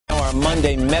our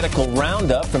Monday medical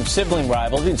roundup from sibling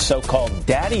rivalry, so-called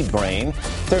daddy brain.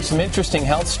 There's some interesting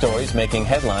health stories making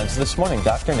headlines this morning.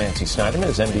 Dr. Nancy Snyderman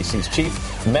is NBC's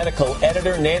chief medical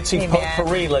editor. Nancy,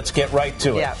 potpourri, let's get right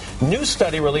to it. New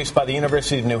study released by the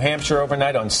University of New Hampshire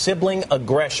overnight on sibling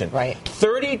aggression.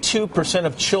 32%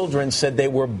 of children said they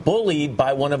were bullied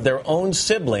by one of their own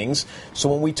siblings. So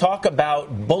when we talk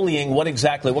about bullying, what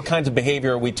kinds of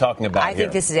behavior are we talking about here? I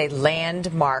think this is a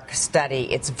landmark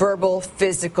study. It's verbal,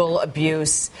 physical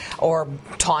abuse, or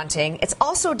taunting. It's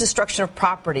also destruction of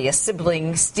property, a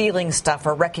sibling stealing stuff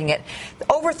or wrecking it.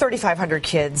 Over 3,500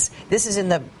 kids. This is in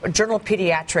the Journal of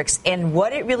Pediatrics. And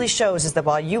what it really shows is that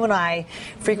while you and I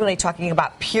frequently talking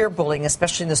about peer bullying,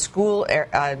 especially in the school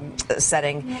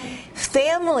setting,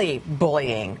 family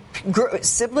bullying,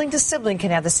 sibling to sibling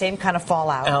can have the same kind of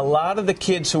fallout. And a lot of the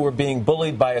kids who are being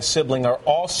bullied by a sibling are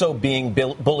also being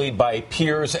bullied by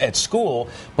peers at school.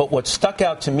 But what stuck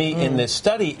out to me in this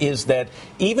study is that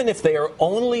even if they are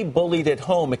only bullied at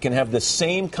home, it can have the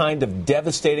same kind of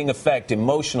devastating effect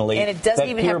emotionally. And it doesn't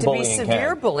even have to be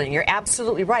severe bullying. You're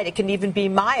absolutely right. It can even be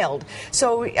mild.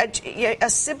 So a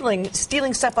sibling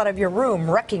stealing stuff out of your room,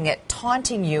 wrecking it,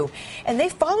 taunting you. And they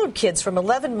followed kids from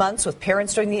 11 months with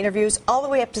parents during the interviews all the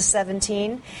way up to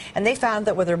 17. And they found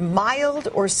that whether mild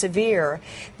or severe,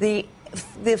 the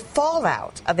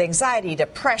fallout of anxiety,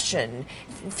 depression,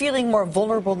 feeling more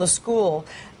vulnerable in the school,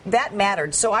 that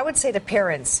mattered. So I would say to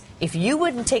parents, if you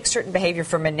wouldn't take certain behavior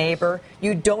from a neighbor,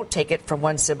 you don't take it from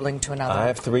one sibling to another. I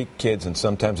have 3 kids, and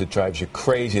sometimes it drives you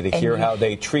crazy to hear how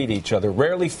they treat each other.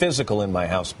 Rarely physical in my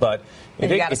house, but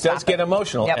it does get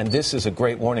emotional. And this is a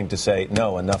great warning to say,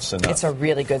 no, enough's enough. It's a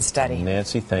really good study.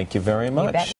 Nancy, thank you very much.